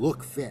or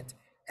look fit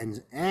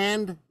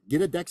and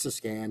get a DEXA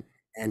scan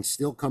and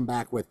still come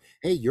back with,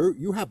 hey,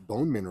 you have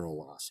bone mineral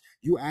loss.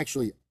 You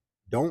actually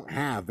don't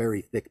have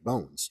very thick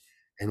bones.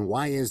 And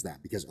why is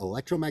that? Because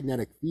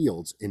electromagnetic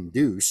fields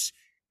induce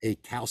a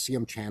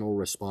calcium channel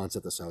response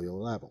at the cellular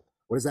level.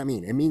 What does that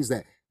mean? It means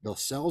that the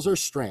cells are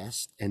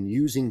stressed and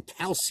using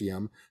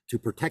calcium to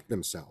protect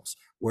themselves.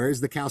 Where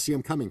is the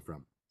calcium coming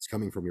from? It's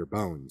coming from your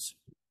bones.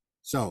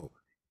 So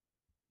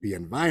the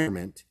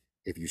environment,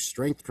 if you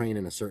strength train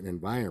in a certain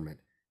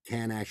environment,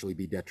 can actually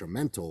be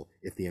detrimental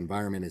if the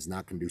environment is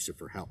not conducive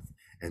for health.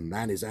 And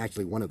that is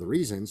actually one of the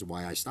reasons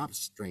why I stopped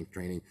strength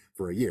training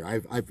for a year.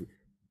 I've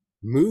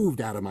moved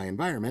out of my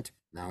environment.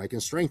 Now I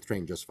can strength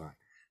train just fine.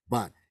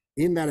 But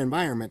in that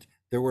environment,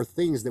 there were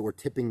things that were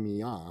tipping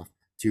me off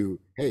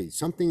to, hey,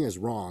 something is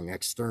wrong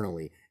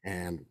externally.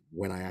 And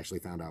when I actually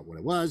found out what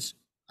it was,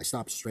 I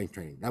stopped strength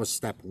training. That was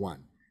step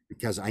one,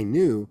 because I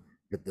knew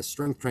that the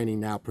strength training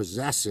now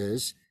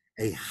possesses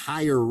a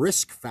higher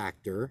risk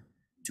factor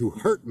to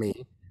hurt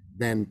me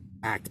than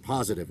act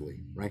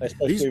positively, right?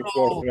 These Especially are with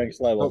your all, strength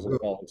levels as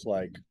well. It's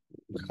like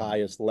the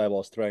highest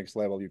level, strength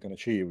level you can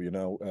achieve.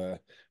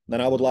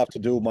 Then I would love to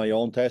do my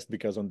own test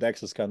because on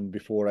DEXA scan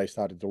before I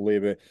started to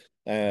live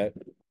in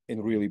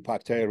really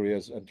packed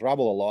areas and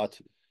travel a lot,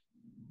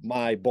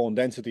 my bone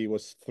density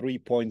was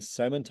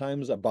 3.7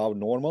 times above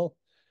normal.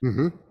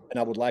 Mhm. And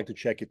I would like to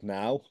check it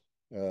now.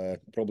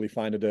 Probably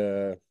find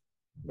it,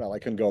 well, I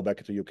can go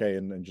back to UK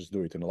and just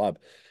do it in a lab.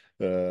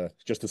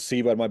 Just to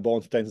see where my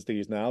bone density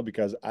is now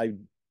because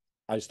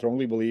I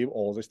strongly believe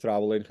all this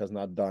traveling has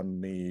not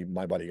done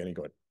my body any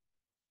good.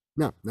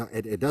 No, no,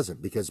 it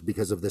doesn't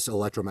because of this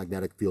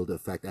electromagnetic field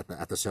effect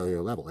at the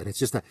cellular level, and it's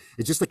just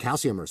a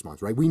calcium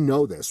response, right? We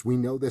know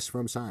this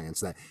from science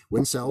that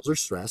when cells are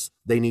stressed,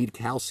 they need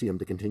calcium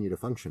to continue to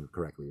function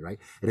correctly, right?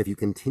 And if you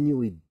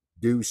continually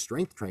do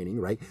strength training,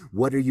 right,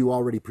 what are you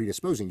already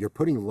predisposing? You're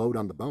putting load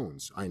on the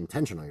bones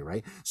intentionally,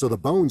 right? So the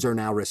bones are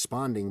now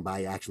responding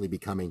by actually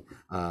becoming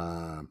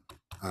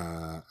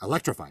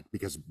electrified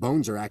because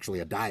bones are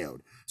actually a diode,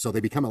 so they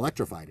become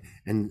electrified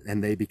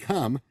and they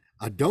become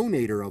a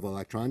donator of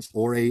electrons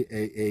or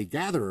a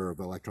gatherer of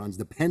electrons,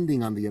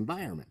 depending on the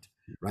environment,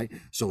 right?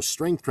 So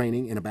strength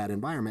training in a bad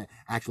environment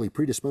actually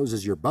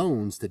predisposes your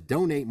bones to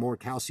donate more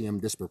calcium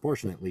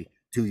disproportionately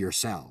to your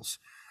cells.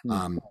 Hmm.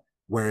 Um,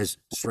 Whereas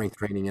strength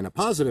training in a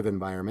positive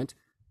environment,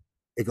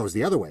 it goes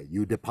the other way.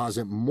 You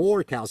deposit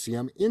more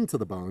calcium into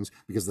the bones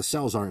because the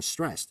cells aren't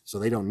stressed, so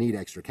they don't need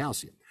extra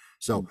calcium. Hmm.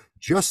 So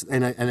just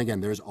and again,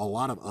 there's a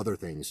lot of other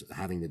things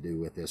having to do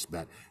with this,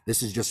 but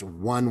this is just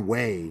one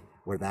way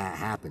where that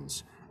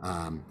happens.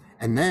 And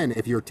then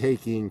if you're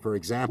taking, for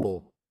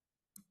example,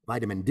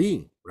 vitamin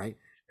D, right?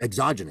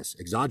 Exogenous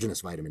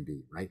vitamin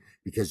D, right?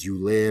 Because you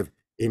live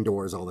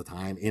indoors all the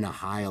time in a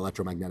high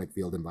electromagnetic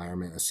field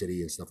environment, a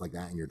city and stuff like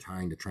that, and you're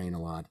trying to train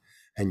a lot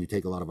and you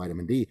take a lot of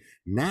vitamin D.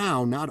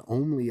 Now, not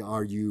only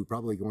are you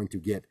probably going to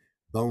get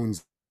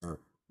bones or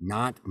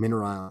not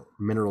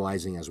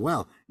mineralizing as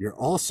well, you're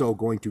also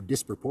going to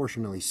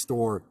disproportionately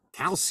store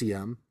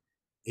calcium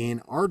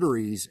in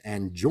arteries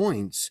and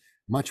joints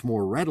much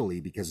more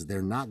readily because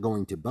they're not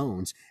going to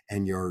bones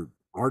and your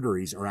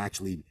arteries are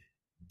actually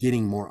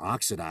getting more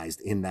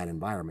oxidized in that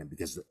environment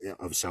because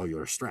of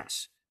cellular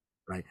stress,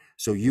 right?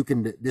 So you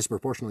can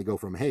disproportionately go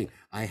from, hey,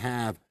 I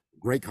have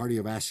great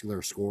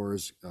cardiovascular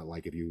scores,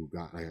 like if you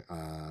got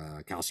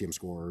a calcium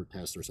score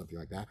test or something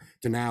like that,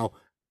 to now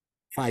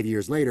 5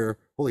 years later,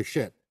 holy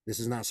shit, this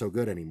is not so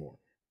good anymore.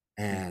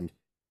 And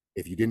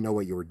if you didn't know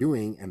what you were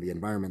doing and the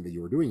environment that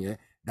you were doing it,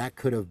 that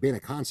could have been a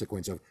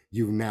consequence of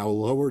you've now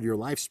lowered your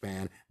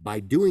lifespan by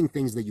doing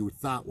things that you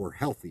thought were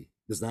healthy.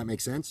 Does that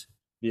make sense?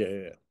 Yeah,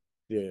 yeah,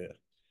 yeah, yeah,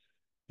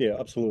 yeah,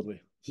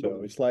 absolutely.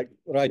 So it's like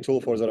right tool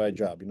for the right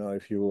job.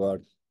 If you are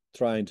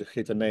trying to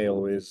hit a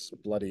nail with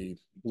bloody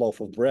loaf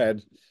of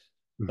bread,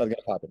 not gonna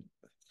happen.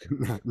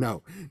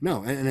 No,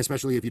 no, and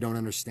especially if you don't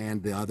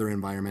understand the other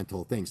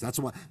environmental things. That's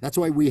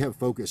why we have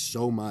focused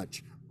so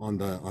much on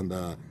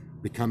the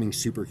becoming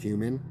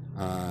superhuman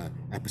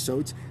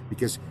episodes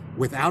because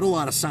without a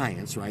lot of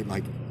science, right?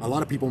 Like a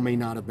lot of people may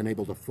not have been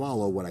able to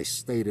follow what I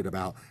stated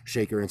about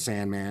Shaker and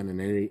Sandman and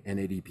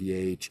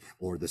NADPH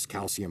or this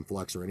calcium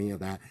flux or any of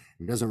that.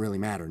 It doesn't really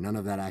matter. None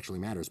of that actually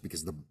matters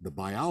because the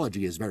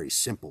biology is very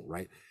simple,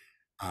 right?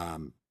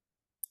 Um,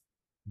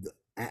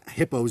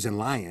 Hippos and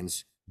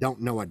lions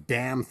don't know a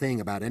damn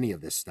thing about any of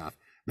this stuff,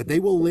 but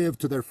they will live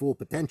to their full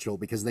potential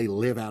because they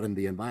live out in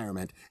the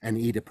environment and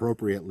eat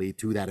appropriately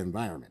to that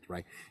environment,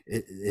 right?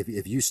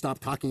 If you stop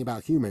talking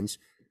about humans,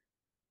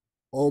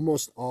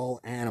 almost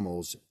all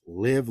animals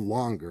live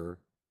longer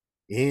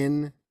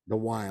in the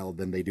wild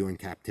than they do in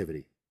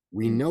captivity.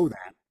 We Mm. know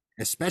that,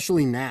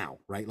 especially now,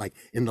 right? Like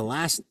in the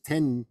last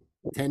 10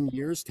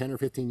 years, 10 or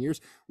 15 years,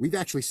 we've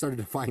actually started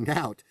to find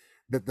out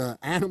that the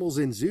animals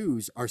in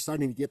zoos are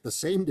starting to get the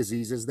same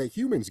diseases that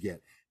humans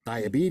get: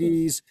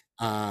 diabetes,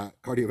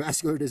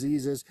 cardiovascular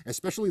diseases,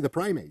 especially the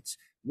primates.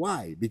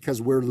 Why?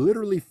 Because we're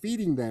literally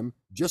feeding them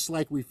just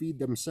like we feed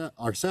them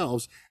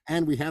ourselves,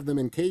 and we have them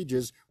in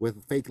cages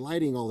with fake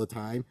lighting all the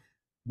time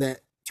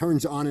that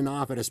turns on and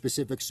off at a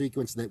specific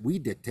sequence that we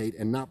dictate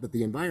and not that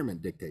the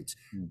environment dictates.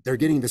 Mm. They're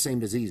getting the same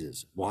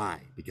diseases.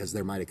 Why? Because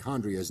their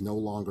mitochondria is no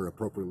longer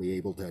appropriately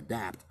able to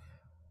adapt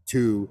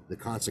to the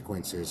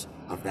consequences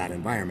of that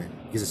environment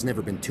because it's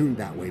never been tuned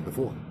that way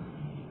before.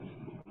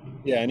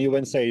 Yeah, and you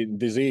when say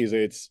disease,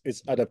 it's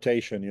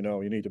adaptation.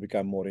 You need to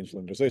become more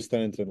insulin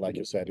resistant, and like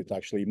you said, it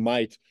actually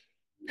might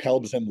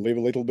help them live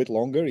a little bit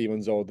longer, even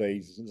though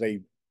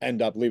they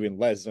end up living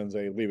less than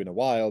they live in the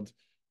wild.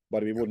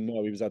 But we wouldn't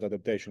know if that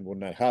adaptation would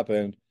not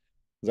happen,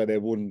 that they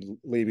wouldn't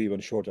live even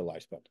shorter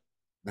lifespan.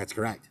 That's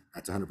correct.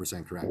 That's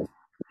 100% correct.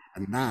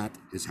 And that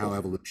is how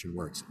evolution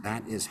works.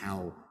 That is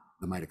how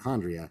the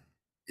mitochondria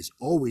is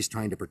always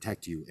trying to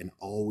protect you and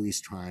always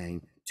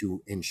trying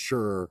to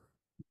ensure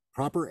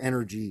proper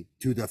energy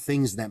to the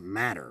things that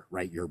matter,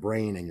 right? Your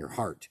brain and your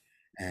heart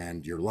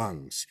and your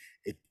lungs.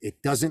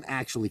 It doesn't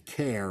actually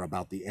care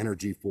about the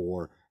energy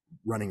for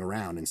running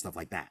around and stuff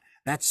like that.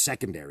 That's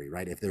secondary,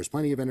 right? If there's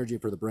plenty of energy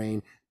for the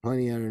brain,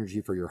 plenty of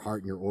energy for your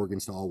heart and your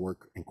organs to all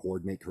work and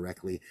coordinate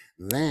correctly,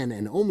 then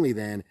and only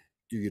then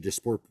do you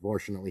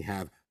disproportionately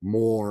have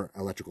more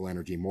electrical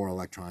energy, more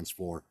electrons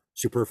for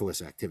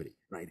superfluous activity,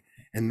 right?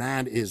 And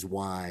that is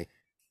why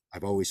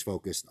I've always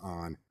focused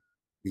on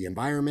the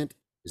environment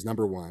is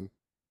number one,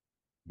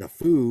 the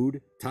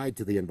food tied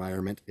to the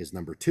environment is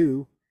number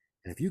two.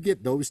 And if you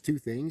get those two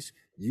things,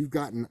 you've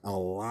gotten a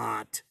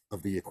lot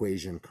of the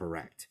equation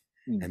correct.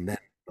 Mm. And then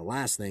the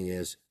last thing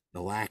is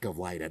the lack of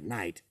light at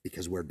night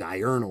because we're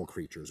diurnal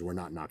creatures, we're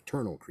not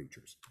nocturnal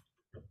creatures.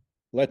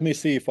 Let me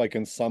see if I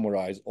can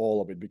summarize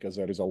all of it because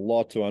there is a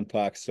lot to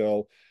unpack.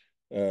 So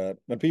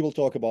When people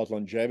talk about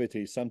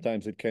longevity,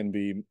 sometimes it can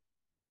be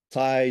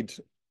tied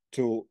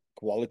to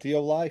quality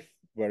of life,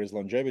 whereas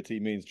longevity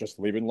means just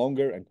living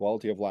longer, and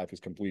quality of life is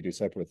completely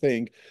separate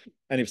thing.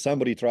 And if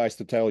somebody tries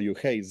to tell you,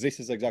 hey, this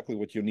is exactly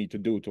what you need to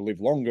do to live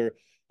longer,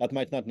 that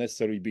might not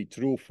necessarily be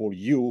true for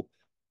you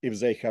if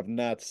they have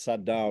not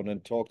sat down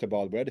and talked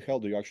about where the hell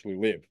do you actually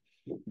live,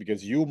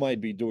 because you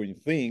might be doing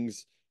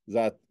things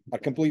that are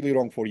completely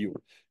wrong for you.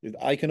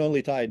 I can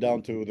only tie it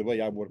down to the way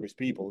I work with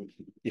people.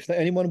 If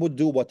anyone would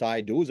do what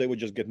I do, they would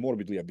just get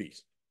morbidly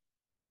obese.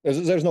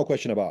 There's no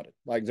question about it.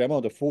 Like the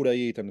amount of food I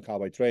eat and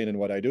how I train and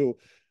what I do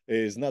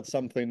is not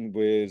something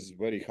with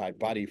very high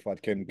body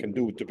fat can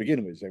do to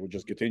begin with. They would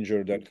just get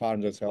injured and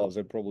harm themselves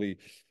and probably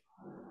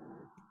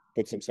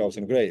put themselves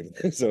in a grave,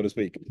 so to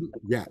speak.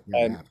 Yeah,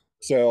 yeah, And yeah.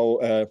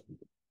 so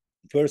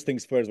first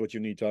things first, what you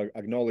need to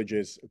acknowledge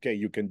is, okay,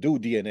 you can do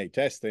DNA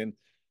testing,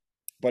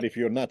 but if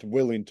you're not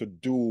willing to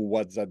do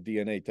what that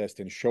DNA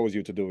testing shows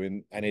you to do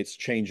and it's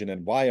changing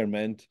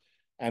environment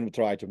and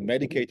try to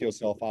medicate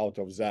yourself out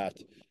of that,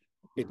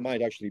 it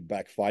might actually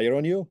backfire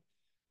on you.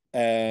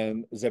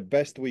 And the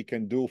best we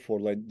can do for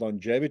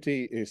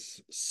longevity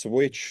is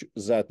switch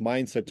that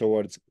mindset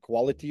towards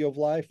quality of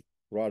life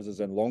rather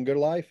than longer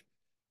life.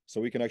 So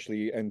we can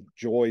actually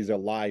enjoy the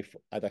life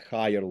at a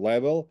higher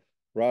level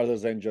rather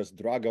than just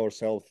drag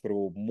ourselves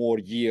through more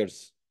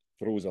years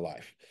through the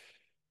life.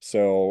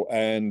 So,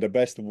 and the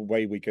best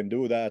way we can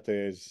do that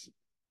is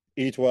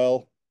eat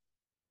well,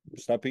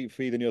 stop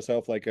feeding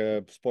yourself like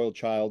a spoiled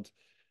child,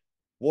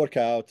 work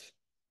out,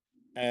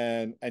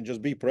 and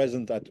just be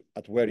present at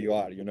where you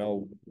are.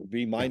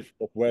 Be Yeah,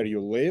 mindful of where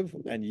you live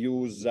and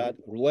use that,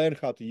 learn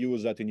how to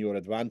use that in your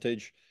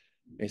advantage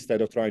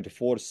instead of trying to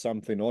force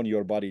something on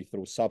your body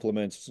through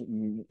supplements,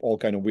 all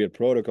kind of weird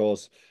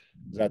protocols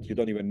that you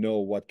don't even know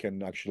what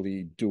can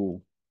actually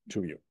do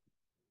to you.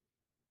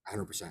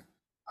 100%.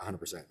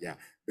 100%. Yeah.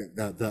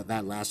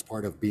 That last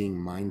part of being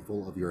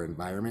mindful of your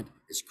environment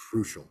is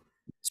crucial,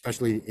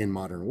 especially in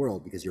modern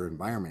world, because your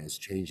environment is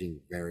changing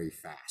very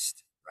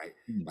fast, right?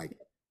 Like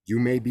you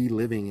may be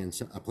living in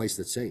a place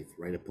that's safe,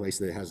 right? A place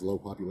that has low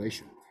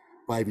population.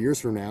 5 years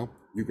from now,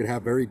 you could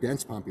have very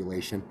dense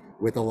population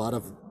with a lot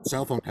of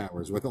cell phone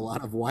towers, with a lot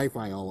of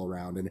Wi-Fi all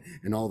around,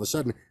 and all of a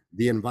sudden,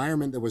 the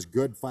environment that was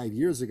good 5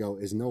 years ago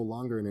is no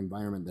longer an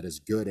environment that is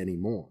good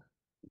anymore.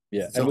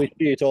 Yeah, and we So,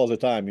 see it all the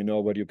time,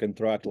 where you can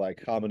track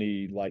like how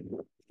many like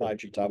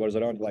 5G towers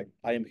around. Like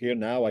I am here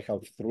now, I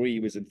have three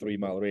within 3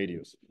 mile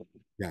radius.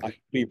 yeah, I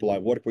have people I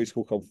work with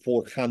who have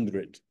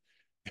 400.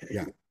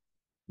 yeah,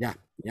 yeah,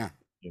 yeah.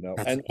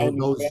 That's And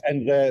and those.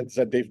 and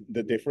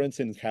the difference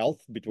in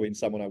health between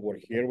someone I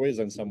work here with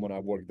and someone I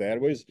work there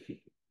with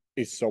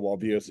is so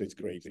obvious, it's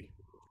crazy.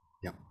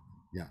 Yeah,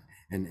 yeah,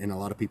 and a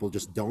lot of people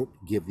just don't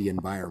give the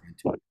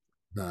environment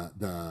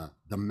the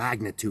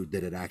magnitude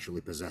that it actually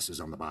possesses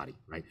on the body,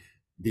 right?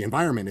 The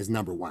environment is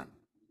number one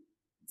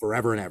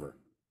forever and ever.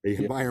 The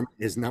Yeah, environment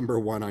is number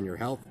one on your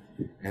health,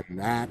 and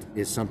that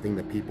is something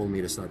that people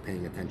need to start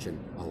paying attention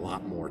a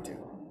lot more to.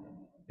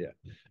 yeah.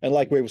 And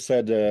like we've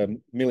said a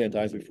million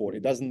times before,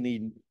 it doesn't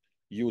need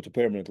you to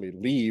permanently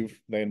leave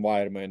the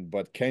environment,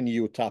 but can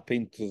you tap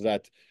into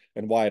that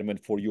environment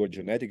for your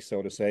genetics,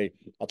 so to say,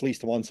 at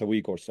least once a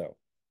week or so?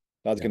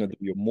 That's Yeah, going to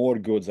do you more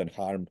good than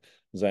harm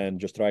than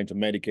just trying to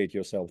medicate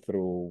yourself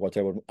through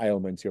whatever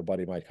ailments your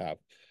body might have.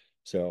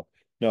 So,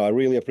 no, I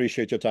really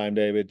appreciate your time,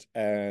 David,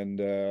 and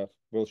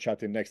we'll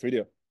chat in next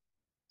video.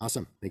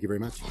 awesome. Thank you very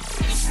much.